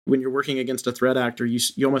When you're working against a threat actor, you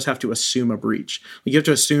almost have to assume a breach. You have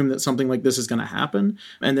to assume that something like this is going to happen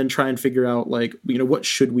and then try and figure out what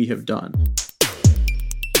should we have done?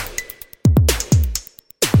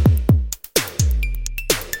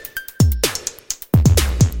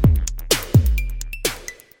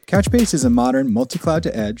 Couchbase is a modern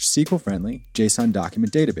multi-cloud-to-edge, SQL-friendly JSON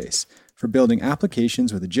document database for building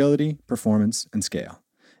applications with agility, performance, and scale.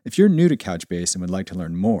 If you're new to Couchbase and would like to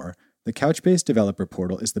learn more, the Couchbase Developer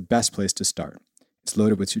Portal is the best place to start. It's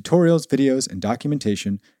loaded with tutorials, videos, and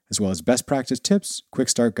documentation, as well as best practice tips, quick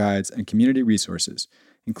start guides, and community resources,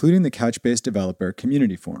 including the Couchbase Developer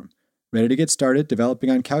Community Forum. Ready to get started developing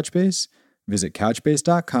on Couchbase? Visit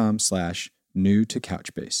couchbase.com/new to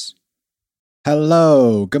Couchbase.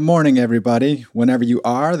 Hello, good morning, everybody. Whenever you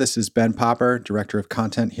are, this is Ben Popper, Director of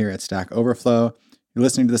Content here at Stack Overflow. You're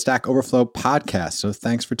listening to the Stack Overflow podcast, so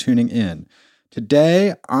thanks for tuning in.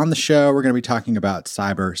 Today on the show, we're going to be talking about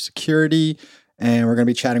cybersecurity, and we're going to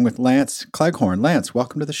be chatting with Lance Cleghorn. Lance,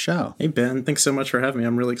 welcome to the show. Hey, Ben. Thanks so much for having me.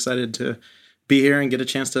 I'm really excited to be here and get a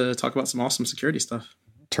chance to talk about some awesome security stuff.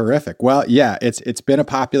 Terrific. Well, yeah, it's been a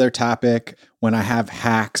popular topic. When I have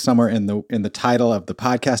hack somewhere in the title of the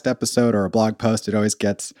podcast episode or a blog post, it always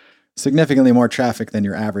gets significantly more traffic than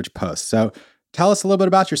your average post. So tell us a little bit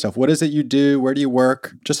about yourself. What is it you do? Where do you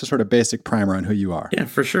work? Just a sort of basic primer on who you are. Yeah,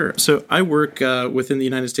 for sure. So I work within the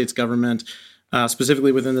United States government,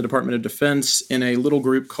 specifically within the Department of Defense, in a little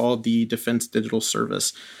group called the Defense Digital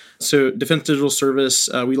Service. So Defense Digital Service,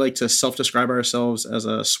 we like to self-describe ourselves as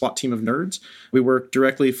a SWAT team of nerds. We work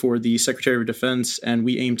directly for the Secretary of Defense, and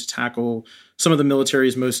we aim to tackle some of the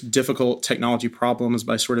military's most difficult technology problems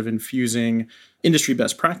by sort of infusing industry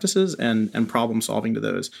best practices and problem solving to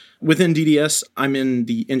those. Within DDS, I'm in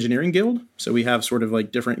the engineering guild. So we have sort of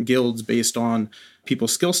like different guilds based on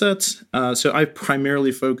people's skill sets. So I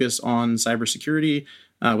primarily focus on cybersecurity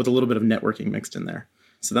with a little bit of networking mixed in there.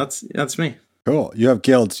 So that's me. Cool. You have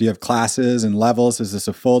guilds. You have classes and levels. Is this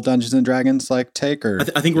a full Dungeons and Dragons like take? Or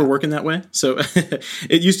I think we're working that way. So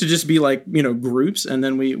it used to just be groups, and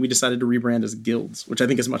then we decided to rebrand as guilds, which I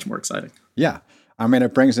think is much more exciting. Yeah. I mean,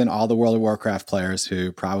 it brings in all the World of Warcraft players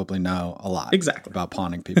who probably know a lot about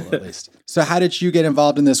pawning people, at least. So how did you get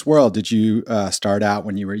involved in this world? Did you start out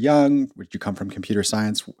when you were young? Did you come from computer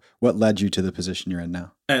science? What led you to the position you're in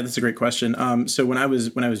now? That's a great question. So when I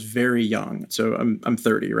was very young, so I'm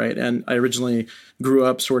 30, right? And I originally grew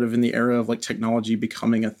up sort of in the era of like technology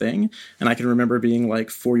becoming a thing. And I can remember being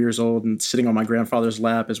like 4 years old and sitting on my grandfather's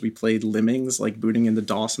lap as we played Lemmings, like booting into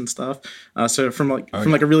DOS and stuff. So from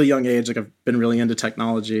a really young age, like I've been really into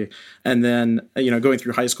technology. And then, going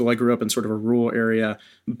through high school, I grew up in sort of a rural area,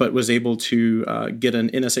 but was able to get an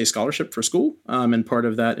NSA scholarship for school. And part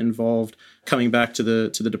of that involved coming back to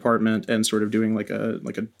the department and sort of doing like a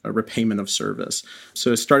repayment of service.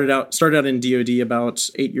 So started out in DoD about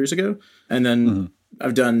 8 years ago, and then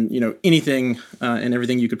I've done anything and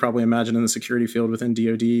everything you could probably imagine in the security field within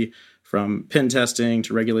DoD, from pen testing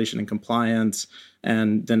to regulation and compliance,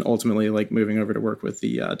 and then ultimately like moving over to work with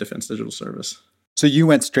the Defense Digital Service. So you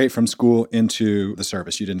went straight from school into the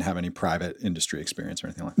service. You didn't have any private industry experience or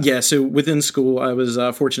anything like that? Yeah. So within school, I was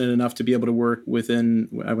fortunate enough to be able to work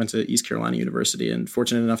I went to East Carolina University, and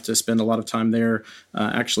fortunate enough to spend a lot of time there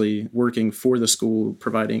actually working for the school,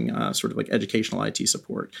 providing sort of like educational IT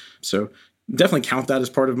support. So definitely count that as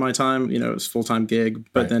part of my time. It was a full-time gig,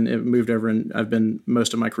 but then it moved over, and I've been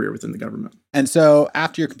most of my career within the government. And so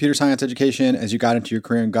after your computer science education, as you got into your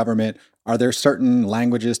career in government, are there certain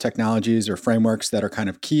languages, technologies, or frameworks that are kind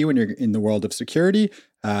of key when you're in the world of security?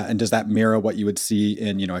 And does that mirror what you would see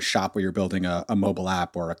in, a shop where you're building a mobile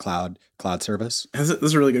app or a cloud service? This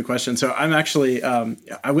is a really good question. So I'm actually,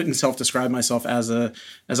 I wouldn't self-describe myself as a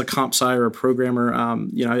comp sci or a programmer.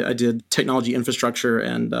 I did technology infrastructure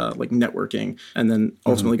and like networking, and then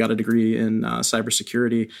ultimately got a degree in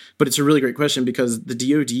cybersecurity. But it's a really great question because the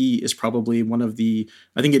DoD is probably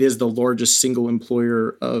I think it is the largest single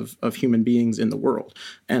employer of human beings in the world.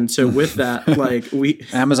 And so with that,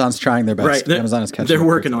 Amazon's trying their best. Right, Amazon is catching. They're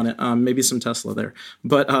working on it. Maybe some Tesla there.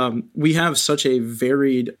 But we have such a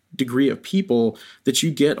varied degree of people that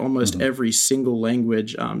you get almost every single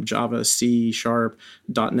language, Java, C, Sharp,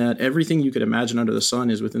 .NET, everything you could imagine under the sun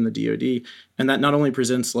is within the DoD. And that not only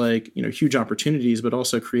presents huge opportunities, but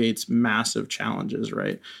also creates massive challenges,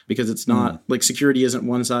 right? Because it's not like security isn't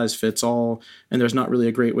one size fits all. And there's not really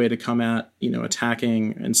a great way to come at,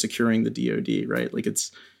 attacking and securing the DoD, right? Like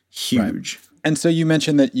it's huge. Right. And so you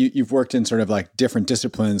mentioned that you've worked in sort of like different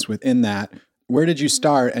disciplines within that. where did you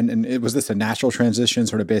start? And was this a natural transition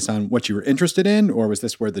sort of based on what you were interested in, or was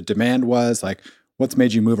this where the demand was? Like, what's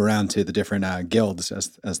made you move around to the different guilds,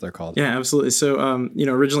 as they're called? Yeah, absolutely. So,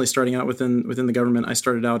 originally starting out within the government, I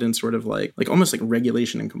started out in sort of like almost like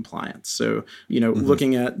regulation and compliance. So,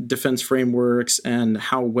 looking at defense frameworks and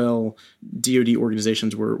how well DoD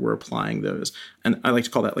organizations were applying those. And I like to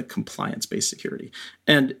call that like compliance-based security.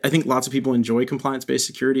 And I think lots of people enjoy compliance-based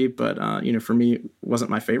security, but for me, it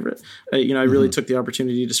wasn't my favorite. I really took the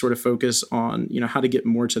opportunity to sort of focus on how to get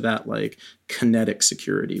more to that like kinetic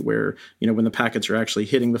security, where when the packets are actually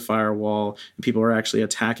hitting the firewall and people are actually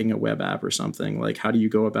attacking a web app or something, like how do you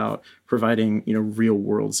go about providing real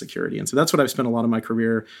world security? And so that's what I've spent a lot of my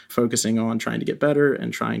career focusing on, trying to get better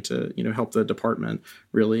and trying to help the department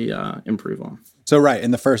really improve on. So, right.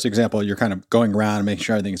 In the first example, you're kind of going around and making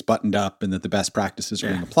sure everything's buttoned up and that the best practices are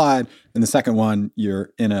being applied. In the second one,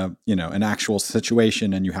 you're in an actual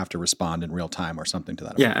situation and you have to respond in real time or something to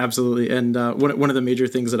that. Yeah, absolutely. And one of the major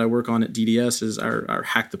things that I work on at DDS is our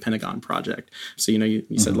Hack the Pentagon project. So, you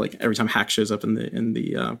said like every time hack shows up in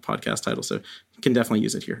the podcast title. So you can definitely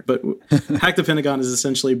use it here. But Hack the Pentagon is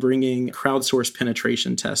essentially bringing crowdsourced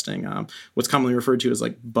penetration testing, what's commonly referred to as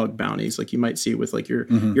like bug bounties, like you might see with like your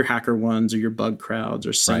HackerOnes or your bug crowds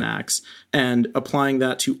or Synax, and applying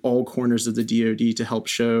that to all corners of the DoD to help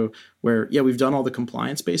show where, we've done all the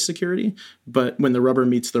compliance-based security, but when the rubber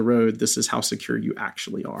meets the road, this is how secure you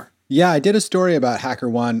actually are. Yeah, I did a story about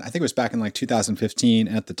HackerOne. I think it was back in like 2015.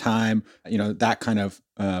 And at the time, that kind of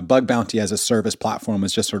bug bounty as a service platform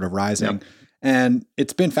was just sort of rising. Yep. And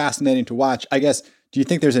it's been fascinating to watch. I guess, do you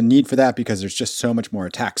think there's a need for that because there's just so much more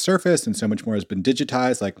attack surface and so much more has been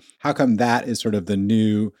digitized? Like, how come that is sort of the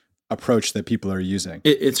new approach that people are using?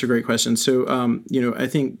 It's a great question. So, I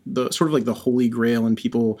think the sort of like the holy grail in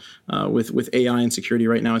people with AI and security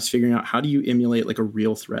right now is figuring out how do you emulate like a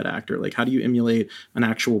real threat actor? Like how do you emulate an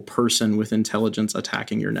actual person with intelligence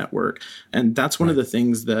attacking your network? And that's one of the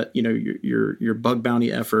things that, your bug bounty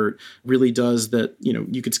effort really does that,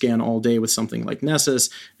 you could scan all day with something like Nessus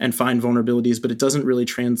and find vulnerabilities, but it doesn't really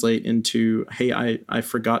translate into, hey, I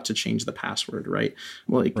forgot to change the password, right?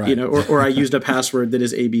 Like, or I used a password that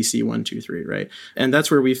is ABC 123, right? And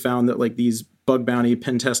that's where we found that like these bug bounty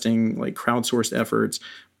pen testing, like crowdsourced efforts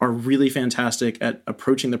are really fantastic at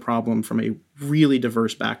approaching the problem from a really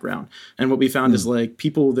diverse background. And what we found is like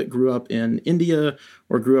people that grew up in India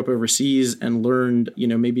or grew up overseas and learned,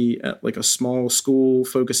 maybe at like a small school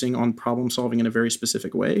focusing on problem solving in a very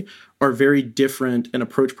specific way are very different and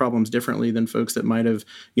approach problems differently than folks that might have,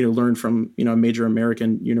 learned from, a major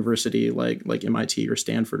American university like MIT or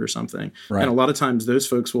Stanford or something. Right. And a lot of times those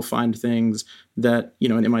folks will find things that,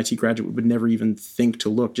 an MIT graduate would never even think to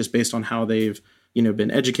look just based on how they've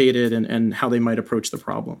been educated and how they might approach the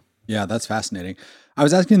problem. Yeah, that's fascinating. I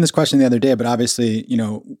was asking this question the other day, but obviously,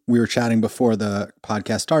 we were chatting before the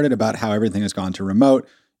podcast started about how everything has gone to remote,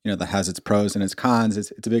 that has its pros and its cons.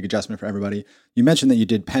 It's a big adjustment for everybody. You mentioned that you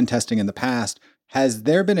did pen testing in the past. Has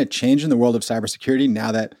there been a change in the world of cybersecurity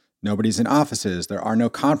now that nobody's in offices, there are no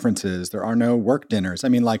conferences, there are no work dinners? I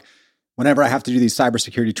mean, like, whenever I have to do these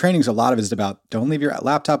cybersecurity trainings, a lot of it is about don't leave your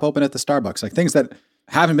laptop open at the Starbucks, like things that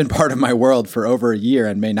haven't been part of my world for over a year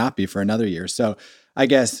and may not be for another year. So I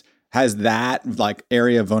guess, has that like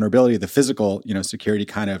area of vulnerability, the physical, security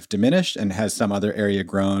kind of diminished, and has some other area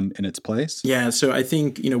grown in its place? Yeah. So I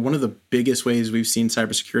think, one of the biggest ways we've seen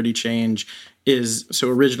cybersecurity change is, so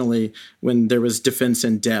originally when there was defense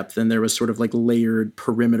in depth and there was sort of like layered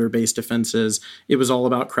perimeter-based defenses, it was all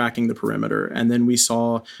about cracking the perimeter. And then we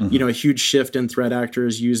saw, a huge shift in threat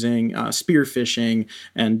actors using spear phishing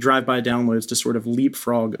and drive-by downloads to sort of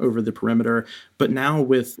leapfrog over the perimeter. But now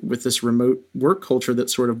with this remote work culture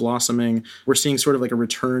that's sort of blossoming, we're seeing sort of like a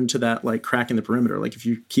return to that, like cracking the perimeter. Like if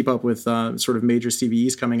you keep up with sort of major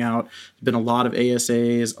CVEs coming out, there's been a lot of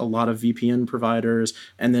ASAs, a lot of VPN providers,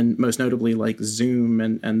 and then most notably like Zoom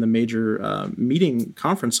and the major meeting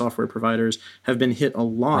conference software providers have been hit a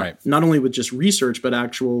lot, not only with just research, but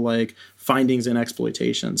actual like findings and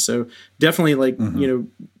exploitations. So definitely like,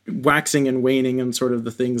 waxing and waning and sort of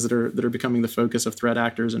the things that are becoming the focus of threat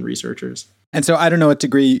actors and researchers. And so I don't know what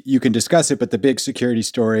degree you can discuss it, but the big security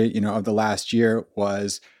story, of the last year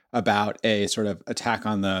was about a sort of attack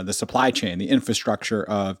on the supply chain, the infrastructure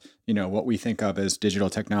of, what we think of as digital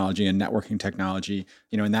technology and networking technology,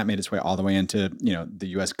 and that made its way all the way into, the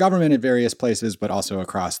US government at various places, but also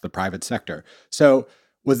across the private sector. So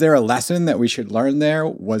was there a lesson that we should learn there?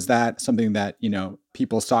 Was that something that,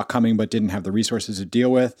 people saw coming but didn't have the resources to deal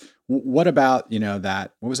with? What about,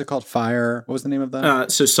 that, what was it called? Fire? What was the name of that?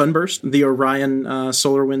 So Sunburst, the Orion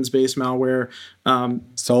SolarWinds based malware,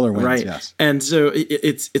 SolarWinds, right? yes. And so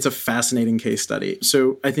it's a fascinating case study.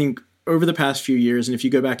 So I think over the past few years, and if you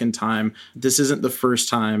go back in time, this isn't the first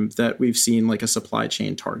time that we've seen like a supply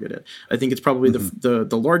chain targeted. I think it's probably the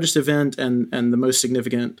largest event and the most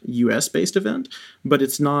significant U.S. based event, but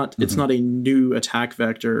it's not a new attack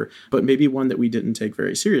vector, but maybe one that we didn't take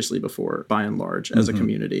very seriously before, by and large, as a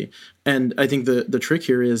community. And I think the trick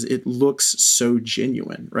here is it looks so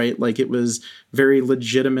genuine, right? Like it was very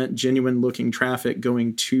legitimate, genuine looking traffic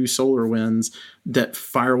going to SolarWinds that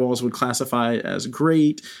firewalls would classify as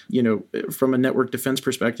great. From a network defense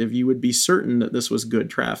perspective, you would be certain that this was good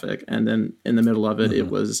traffic. And then in the middle of it, it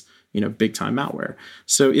was, big time malware.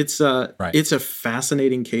 So it's a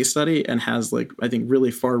fascinating case study and has I think really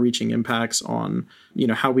far reaching impacts on,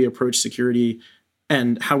 how we approach security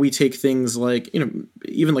and how we take things like,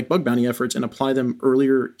 even like bug bounty efforts and apply them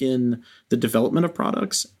earlier in the development of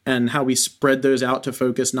products, and how we spread those out to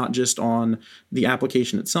focus not just on the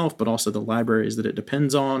application itself, but also the libraries that it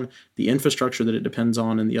depends on, the infrastructure that it depends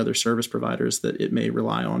on, and the other service providers that it may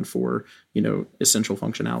rely on for, essential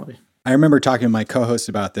functionality. I remember talking to my co-host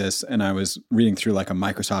about this, and I was reading through like a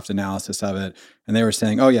Microsoft analysis of it, and they were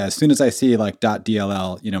saying, oh yeah, as soon as I see like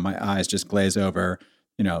 .dll, my eyes just glaze over.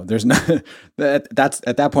 There's no, that's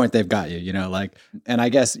at that point they've got you, and I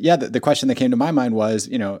guess, yeah, the question that came to my mind was,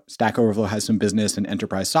 Stack Overflow has some business and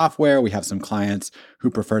enterprise software. We have some clients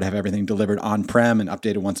who prefer to have everything delivered on-prem and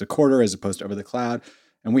updated once a quarter as opposed to over the cloud.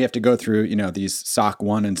 And we have to go through, these SOC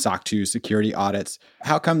 1 and SOC 2 security audits.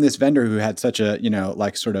 How come this vendor who had such a,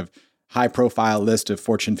 sort of high profile list of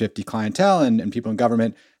Fortune 50 clientele and people in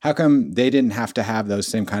government, how come they didn't have to have those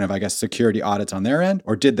same kind of, I guess, security audits on their end?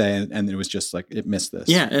 Or did they? And it was just like, it missed this.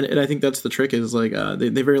 Yeah. And I think that's the trick is they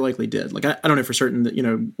very likely did. Like, I don't know for certain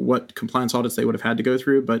that, what compliance audits they would have had to go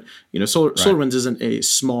through, but, SolarWinds isn't a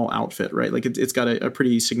small outfit, right? Like it's got a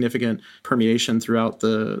pretty significant permeation throughout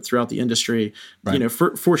the industry. Right.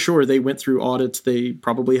 For sure, they went through audits. They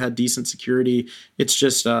probably had decent security. It's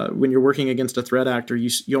just when you're working against a threat actor,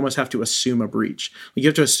 you almost have to assume a breach. You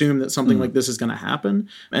have to assume that something like this is going to happen,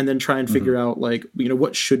 and then try and figure out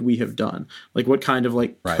what should we have done? Like what kind of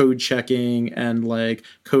code checking and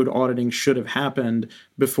code auditing should have happened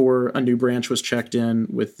before a new branch was checked in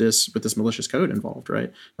with this malicious code involved,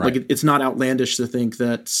 right? Like it's not outlandish to think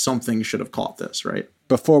that something should have caught this, right?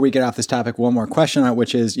 Before we get off this topic, one more question on it,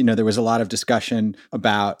 which is, there was a lot of discussion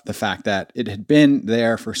about the fact that it had been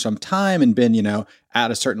there for some time and been,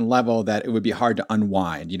 at a certain level that it would be hard to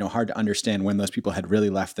unwind, hard to understand when those people had really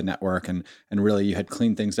left the network and really you had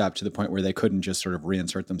cleaned things up to the point where they couldn't just sort of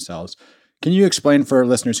reinsert themselves. Can you explain for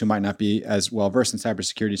listeners who might not be as well versed in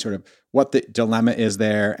cybersecurity, sort of what the dilemma is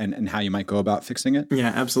there and how you might go about fixing it? Yeah,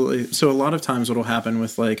 absolutely. So a lot of times what will happen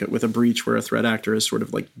with a breach where a threat actor is sort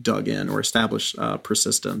of dug in or established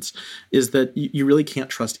persistence is that you really can't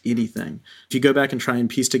trust anything. If you go back and try and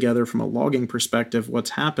piece together from a logging perspective what's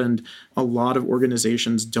happened, a lot of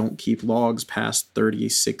organizations don't keep logs past 30,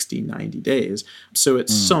 60, 90 days. So at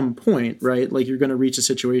some point, right, you're going to reach a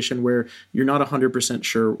situation where you're not 100%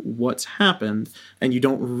 sure what's happened and you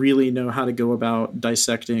don't really know how to go about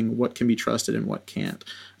dissecting what can be trusted and what can't.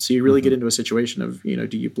 So you really get into a situation of,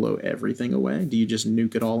 do you blow everything away? Do you just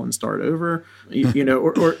nuke it all and start over?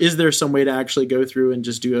 Or is there some way to actually go through and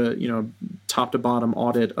just do a, top to bottom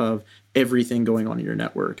audit of everything going on in your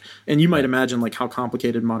network? And you might imagine how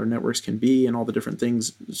complicated modern networks can be and all the different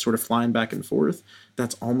things sort of flying back and forth.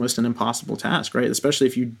 That's almost an impossible task, right? Especially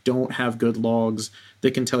if you don't have good logs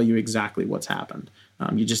that can tell you exactly what's happened.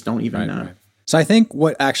 You just don't even know. Right. So I think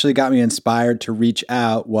what actually got me inspired to reach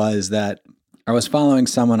out was that I was following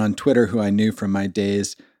someone on Twitter who I knew from my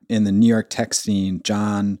days in the New York tech scene,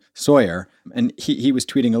 John Sawyer, and he was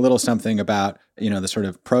tweeting a little something about, the sort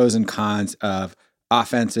of pros and cons of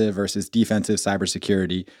offensive versus defensive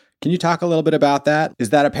cybersecurity. Can you talk a little bit about that?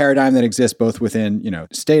 Is that a paradigm that exists both within,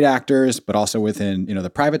 state actors, but also within, the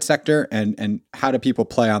private sector? And how do people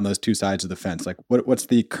play on those two sides of the fence? What's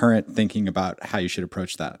the current thinking about how you should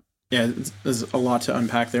approach that? Yeah, there's a lot to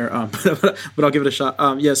unpack there, but I'll give it a shot.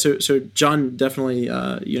 So John definitely,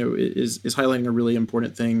 is highlighting a really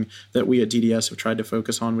important thing that we at DDS have tried to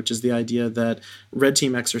focus on, which is the idea that red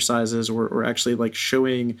team exercises or actually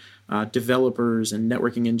showing developers and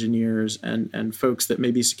networking engineers and folks that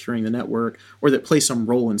may be securing the network or that play some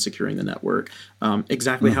role in securing the network,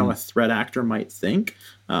 exactly how a threat actor might think.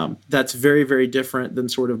 That's very, very different than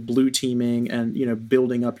sort of blue teaming and,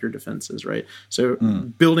 building up your defenses, right? So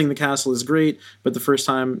building the castle is great, but the first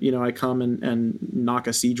time, I come and knock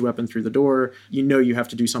a siege weapon through the door, you have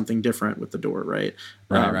to do something different with the door, right?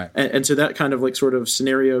 Right. And so that kind of like sort of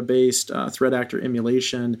scenario-based threat actor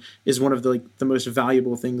emulation is one of the most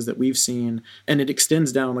valuable things that we've seen. And it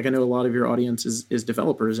extends down, like I know a lot of your audience is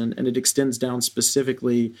developers, and it extends down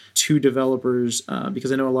specifically to developers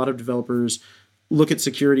because I know a lot of developers look at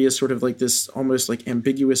security as sort of like this almost like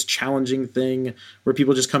ambiguous, challenging thing where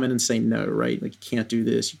people just come in and say no, right? Like, you can't do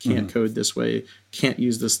this, you can't code this way, can't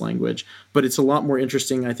use this language. But it's a lot more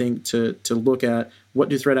interesting, I think, to look at what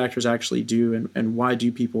do threat actors actually do and why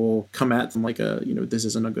do people come at them like this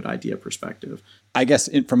isn't a good idea perspective. I guess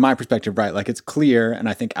from my perspective, right, like it's clear, and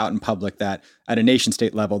I think out in public, that at a nation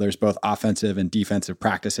state level, there's both offensive and defensive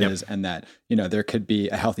practices, and that, there could be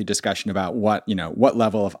a healthy discussion about what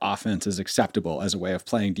level of offense is acceptable as a way of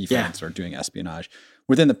playing defense or doing espionage.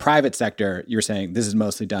 Within the private sector, you're saying this is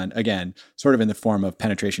mostly done, again, sort of in the form of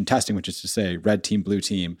penetration testing, which is to say red team, blue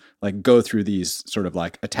team, like go through these sort of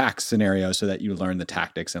like attack scenarios so that you learn the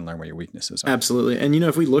tactics and learn where your weaknesses are. Absolutely. And,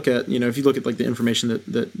 if we look at, if you look at like the information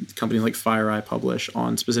that companies like FireEye publish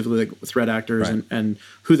on specifically like threat actors and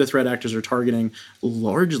who the threat actors are targeting,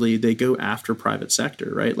 largely they go after private sector,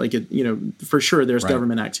 right? Like for sure there's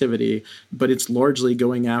government activity, but it's largely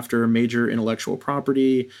going after major intellectual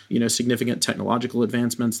property, significant technological advancements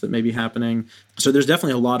that may be happening. So there's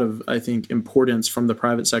definitely a lot of, I think, importance from the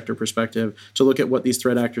private sector perspective to look at what these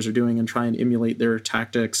threat actors are doing and try and emulate their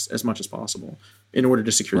tactics as much as possible in order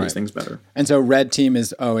to secure these things better. And so red team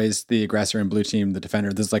is always the aggressor and blue team, the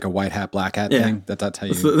defender. This is like a white hat, black hat thing. That's how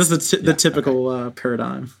you... This is the typical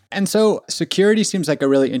paradigm. And so security seems like a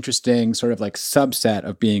really interesting sort of like subset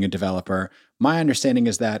of being a developer. My understanding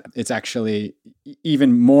is that it's actually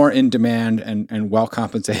even more in demand and well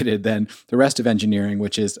compensated than the rest of engineering,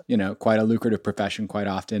 which is, quite a lucrative profession quite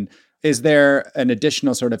often. Is there an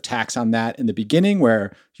additional sort of tax on that in the beginning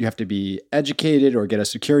where you have to be educated or get a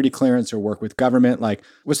security clearance or work with government? Like,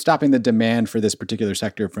 what's stopping the demand for this particular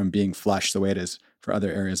sector from being flush the way it is for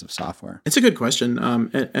other areas of software? It's a good question,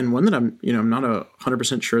 and one that I'm not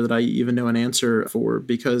 100% sure that I even know an answer for,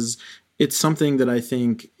 because it's something that I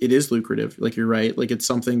think it is lucrative. Like, you're right. Like, it's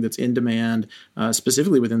something that's in demand,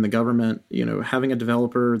 specifically within the government. Having a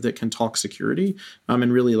developer that can talk security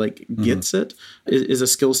and really like gets it is a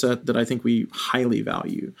skill set that I think we highly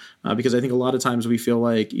value, because I think a lot of times we feel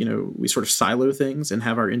like, we sort of silo things and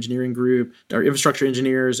have our engineering group, our infrastructure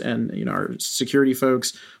engineers and, our security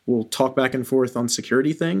folks will talk back and forth on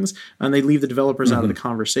security things, and they leave the developers out of the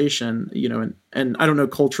conversation, and I don't know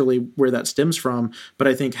culturally where that stems from, but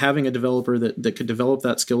I think having a developer that could develop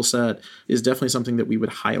that skill set is definitely something that we would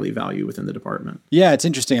highly value within the department. Yeah, it's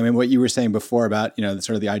interesting. I mean, what you were saying before about, sort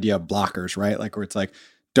of the idea of blockers, right? Like, where it's like,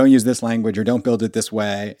 don't use this language or don't build it this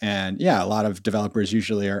way. And yeah, a lot of developers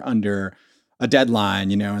usually are under a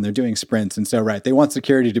deadline, and they're doing sprints. And so, they want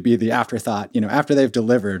security to be the afterthought, after they've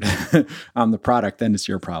delivered on the product, then it's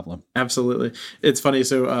your problem. Absolutely. It's funny.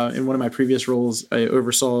 So in one of my previous roles, I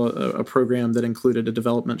oversaw a program that included a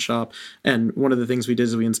development shop. And one of the things we did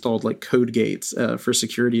is we installed like code gates for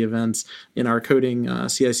security events in our coding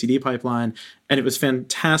CI/CD pipeline. And it was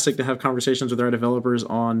fantastic to have conversations with our developers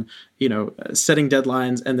on, setting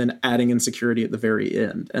deadlines and then adding in security at the very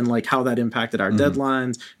end, and like how that impacted our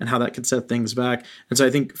deadlines and how that could set things back. And so I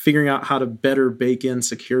think figuring out how to better bake in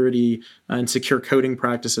security and secure coding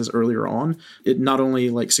practices earlier on, it not only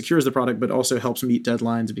like secures the product, but also helps meet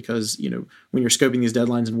deadlines, because, when you're scoping these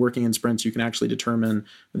deadlines and working in sprints, you can actually determine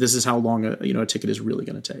this is how long a ticket is really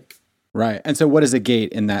going to take. Right. And so what is a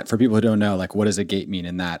gate in that, for people who don't know, like what does a gate mean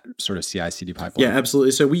in that sort of CI/CD pipeline? Yeah,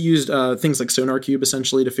 absolutely. So we used things like SonarQube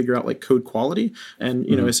essentially to figure out like code quality and,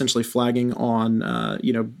 essentially flagging on,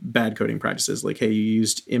 bad coding practices. Like, hey, you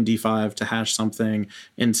used MD5 to hash something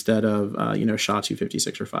instead of,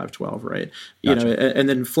 SHA-256 or 512, right? Gotcha. And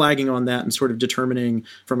then flagging on that and sort of determining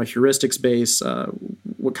from a heuristics base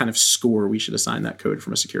what kind of score we should assign that code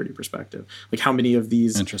from a security perspective. Like, how many of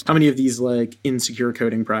these like insecure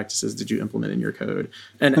coding practices did you implement in your code,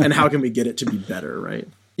 and how can we get it to be better, right?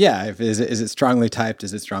 Yeah, is it strongly typed?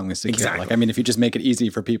 Is it strongly secure? Exactly. Like, I mean, if you just make it easy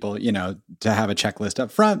for people, to have a checklist up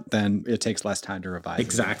front, then it takes less time to revise.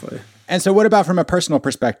 Exactly. And so what about from a personal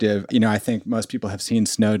perspective? I think most people have seen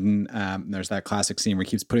Snowden. There's that classic scene where he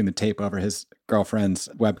keeps putting the tape over his girlfriend's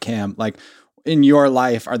webcam. Like, in your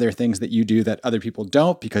life, are there things that you do that other people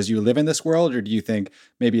don't because you live in this world? Or do you think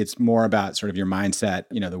maybe it's more about sort of your mindset,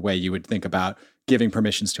 the way you would think about giving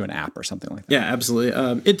permissions to an app or something like that? Yeah,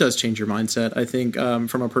 absolutely. It does change your mindset. I think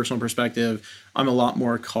from a personal perspective, I'm a lot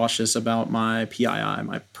more cautious about my PII,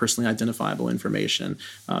 my personally identifiable information.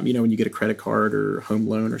 When you get a credit card or home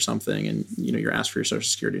loan or something and, you're asked for your social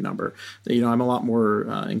security number, I'm a lot more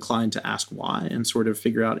inclined to ask why and sort of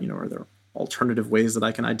figure out, are there alternative ways that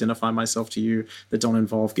I can identify myself to you that don't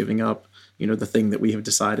involve giving up, the thing that we have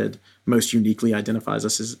decided most uniquely identifies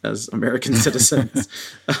us as American citizens.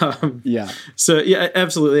 Yeah. So yeah,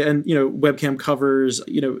 absolutely. And, webcam covers,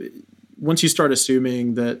 once you start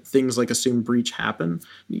assuming that things like assumed breach happen,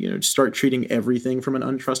 start treating everything from an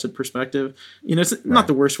untrusted perspective. It's not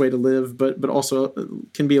the worst way to live, but also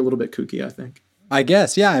can be a little bit kooky, I think. I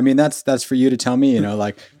guess. Yeah. I mean, that's for you to tell me,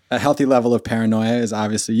 like a healthy level of paranoia is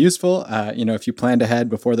obviously useful. If you planned ahead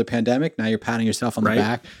before the pandemic, now you're patting yourself on the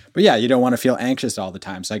back, but yeah, you don't want to feel anxious all the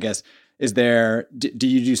time. So I guess, do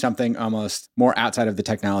you do something almost more outside of the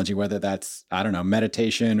technology, whether that's, I don't know,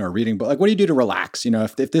 meditation or reading, but like, what do you do to relax?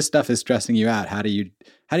 If this stuff is stressing you out, how do you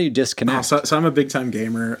disconnect? So I'm a big time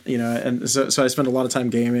gamer, and so I spend a lot of time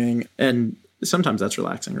gaming, and sometimes that's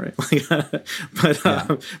relaxing, right? But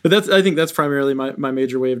I think that's primarily my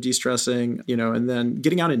major way of de-stressing, and then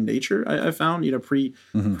getting out in nature. I found, pre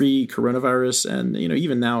coronavirus and,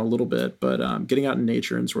 even now a little bit, but getting out in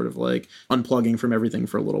nature and sort of like unplugging from everything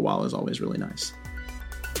for a little while is always really nice.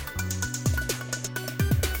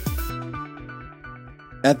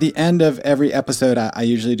 At the end of every episode, I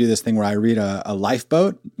usually do this thing where I read a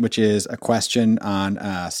lifeboat, which is a question on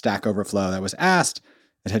Stack Overflow that was asked.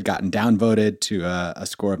 It had gotten downvoted to a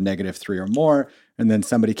score of -3 or more. And then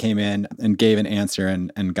somebody came in and gave an answer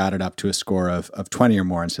and got it up to a score of 20 or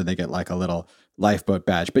more. And so they get like a little lifeboat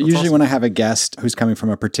badge. But usually when I have a guest who's coming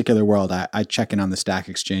from a particular world, I check in on the Stack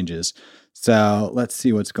exchanges. So let's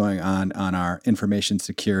see what's going on our information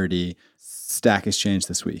security Stack exchange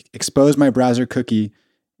this week. Expose my browser cookie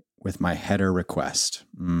with my header request.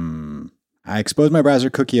 I exposed my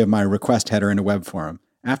browser cookie of my request header in a web forum.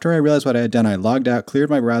 After I realized what I had done, I logged out,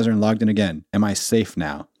 cleared my browser, and logged in again. Am I safe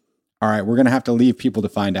now? All right, we're going to have to leave people to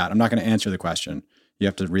find out. I'm not going to answer the question. You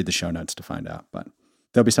have to read the show notes to find out, but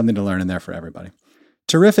there'll be something to learn in there for everybody.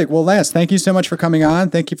 Terrific. Well, Lance, thank you so much for coming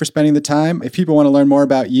on. Thank you for spending the time. If people want to learn more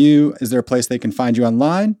about you, is there a place they can find you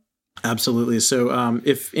online? Absolutely. So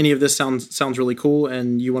if any of this sounds really cool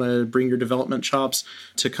and you want to bring your development chops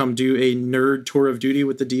to come do a nerd tour of duty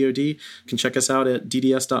with the DoD, you can check us out at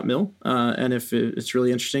dds.mil. And if it's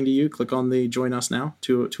really interesting to you, click on the Join Us Now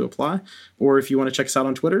to apply. Or if you want to check us out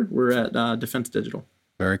on Twitter, we're at Defense Digital.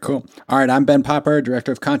 Very cool. All right. I'm Ben Popper,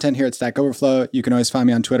 Director of Content here at Stack Overflow. You can always find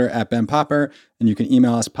me on Twitter at Ben Popper, and you can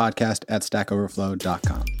email us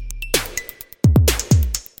podcast@stackoverflow.com.